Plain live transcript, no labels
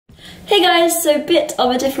Hey guys, so bit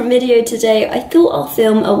of a different video today. I thought I'll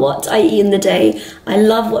film a what I eat in the day. I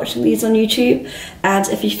love watching these on YouTube, and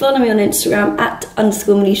if you follow me on Instagram at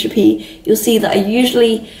 _ManishaP, you'll see that I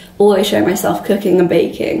usually always show myself cooking and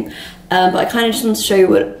baking. But I kind of just want to show you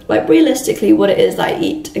what, like, realistically what it is that I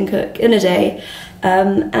eat and cook in a day.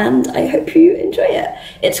 And I hope you enjoy it.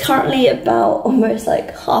 It's currently about almost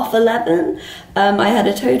like 11:30. I had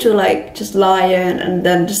a total just lie in and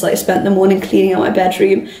then just spent the morning cleaning out my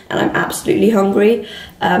bedroom, and I'm absolutely hungry.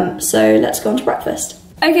 So let's go on to breakfast.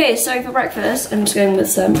 Okay, so for breakfast I'm just going with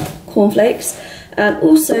some cornflakes and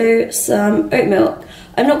also some oat milk.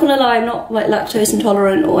 I'm not gonna lie, I'm not lactose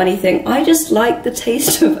intolerant or anything. I just like the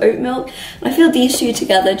taste of oat milk. I feel these two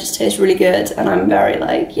together just taste really good, and I'm very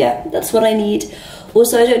yeah, that's what I need.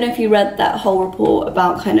 Also, I don't know if you read that whole report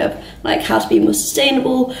about how to be more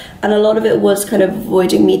sustainable, and a lot of it was kind of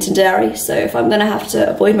avoiding meat and dairy. So if I'm gonna have to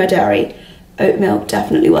avoid my dairy, oat milk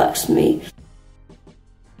definitely works for me.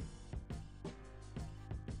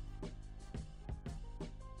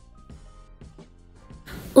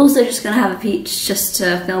 Also just gonna have a peach just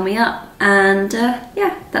to fill me up, and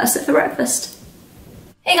yeah, that's it for breakfast.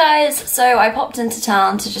 Hey guys, so I popped into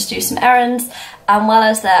town to just do some errands, and while I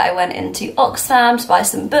was there I went into Oxfam to buy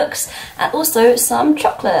some books and also some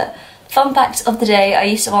chocolate. Fun fact of the day, I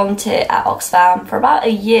used to volunteer at Oxfam for about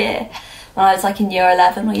a year when I was in year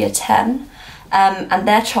 11 or year 10, and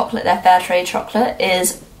their chocolate, their fair trade chocolate,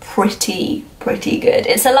 is pretty good.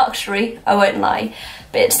 It's a luxury, I won't lie,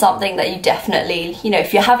 but it's something that you definitely,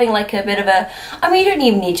 if you're having a bit of a, you don't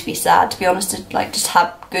even need to be sad, to be honest, to just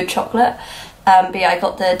have good chocolate. But yeah, I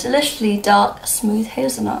got the deliciously dark smooth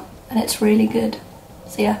hazelnut, and it's really good.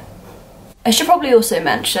 So yeah. I should probably also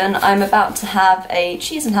mention I'm about to have a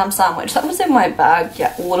cheese and ham sandwich. That was in my bag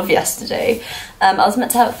all of yesterday. I was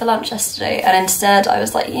meant to have it for lunch yesterday, and instead I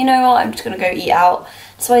was like, you know what, I'm just gonna go eat out.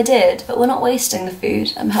 So I did, but we're not wasting the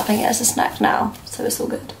food. I'm having it as a snack now, so it's all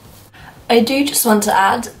good. I do just want to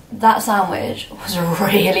add, that sandwich was a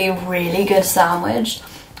really good sandwich.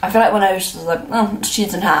 I feel like when I was just like, oh, it's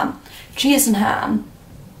cheese and ham. Cheese and ham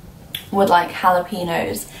with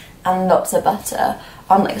jalapenos and lots of butter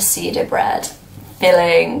on a pseudo bread,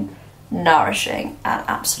 filling, nourishing, and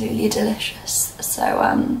absolutely delicious. So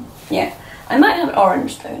yeah, I might have an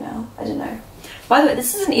orange though now, I don't know. By the way,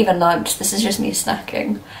 this isn't even lunch, this is just me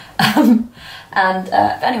snacking. And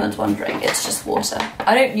if anyone's wondering, it's just water.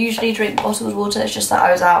 I don't usually drink bottled water, it's just that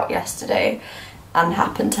I was out yesterday and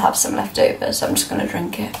happened to have some left over, so I'm just gonna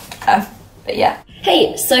drink it. But yeah.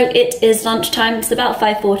 Hey, so it is lunchtime, it's about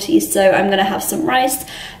 5:40, so I'm gonna have some rice,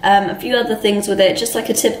 a few other things with it, just a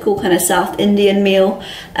typical kind of South Indian meal,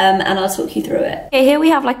 and I'll talk you through it. Okay, here we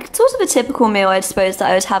have sort of a typical meal, I suppose,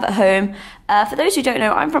 that I would have at home. For those who don't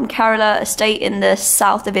know, I'm from Kerala, a state in the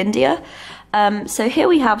south of India. So here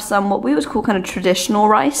we have some what we would call kind of traditional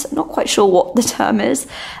rice. I'm not quite sure what the term is,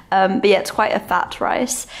 but yeah, it's quite a fat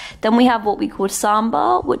rice. Then we have what we call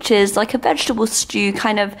sambar, which is a vegetable stew,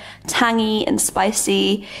 kind of tangy and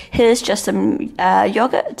spicy. Here's just some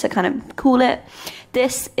yogurt to kind of cool it.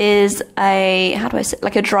 This is a, how do I say,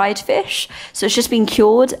 a dried fish. So it's just been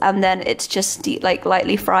cured, and then it's just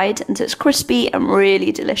lightly fried, and so it's crispy and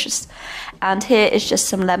really delicious. And here is just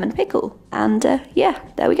some lemon pickle, and yeah,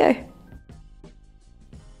 there we go.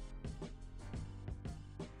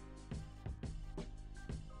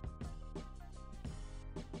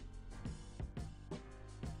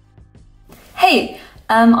 Hey,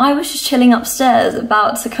 I was just chilling upstairs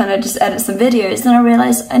about to kind of just edit some videos, and I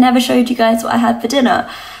realised I never showed you guys what I had for dinner.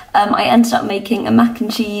 I ended up making a mac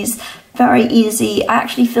and cheese, very easy. I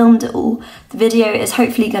actually filmed it all. The video is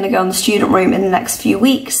hopefully going to go on the student room in the next few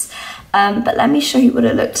weeks, but let me show you what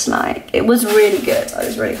it looks like. It was really good, I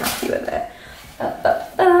was really happy with it.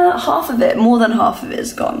 Half of it, more than half of it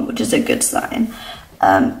is gone, which is a good sign.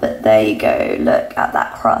 But there you go, look at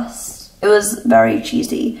that crust. It was very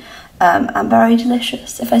cheesy. And very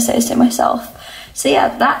delicious, if I say so myself. So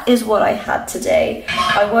yeah, that is what I had today.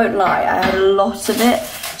 I won't lie, I had a lot of it,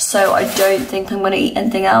 so I don't think I'm going to eat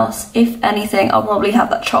anything else. If anything, I'll probably have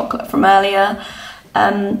that chocolate from earlier.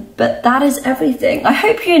 But that is everything. I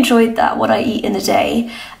hope you enjoyed that, what I eat in a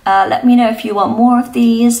day. Let me know if you want more of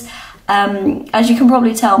these. As you can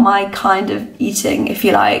probably tell, my kind of eating, if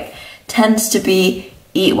you like, tends to be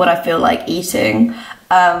eat what I feel like eating.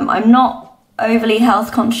 I'm not overly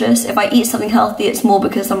health conscious. If I eat something healthy, it's more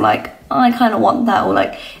because I'm oh, I kind of want that, or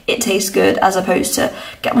it tastes good, as opposed to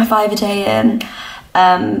get my 5 a day in.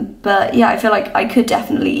 But yeah, I feel like I could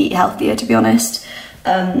definitely eat healthier, to be honest,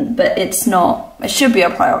 but it's not, it should be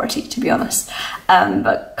a priority, to be honest,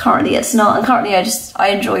 but currently it's not, and currently I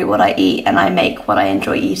enjoy what I eat, and I make what I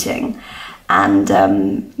enjoy eating,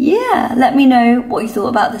 And yeah, let me know what you thought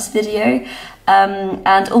about this video.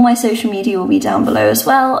 And all my social media will be down below as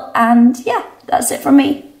well. And yeah, that's it from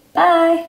me. Bye.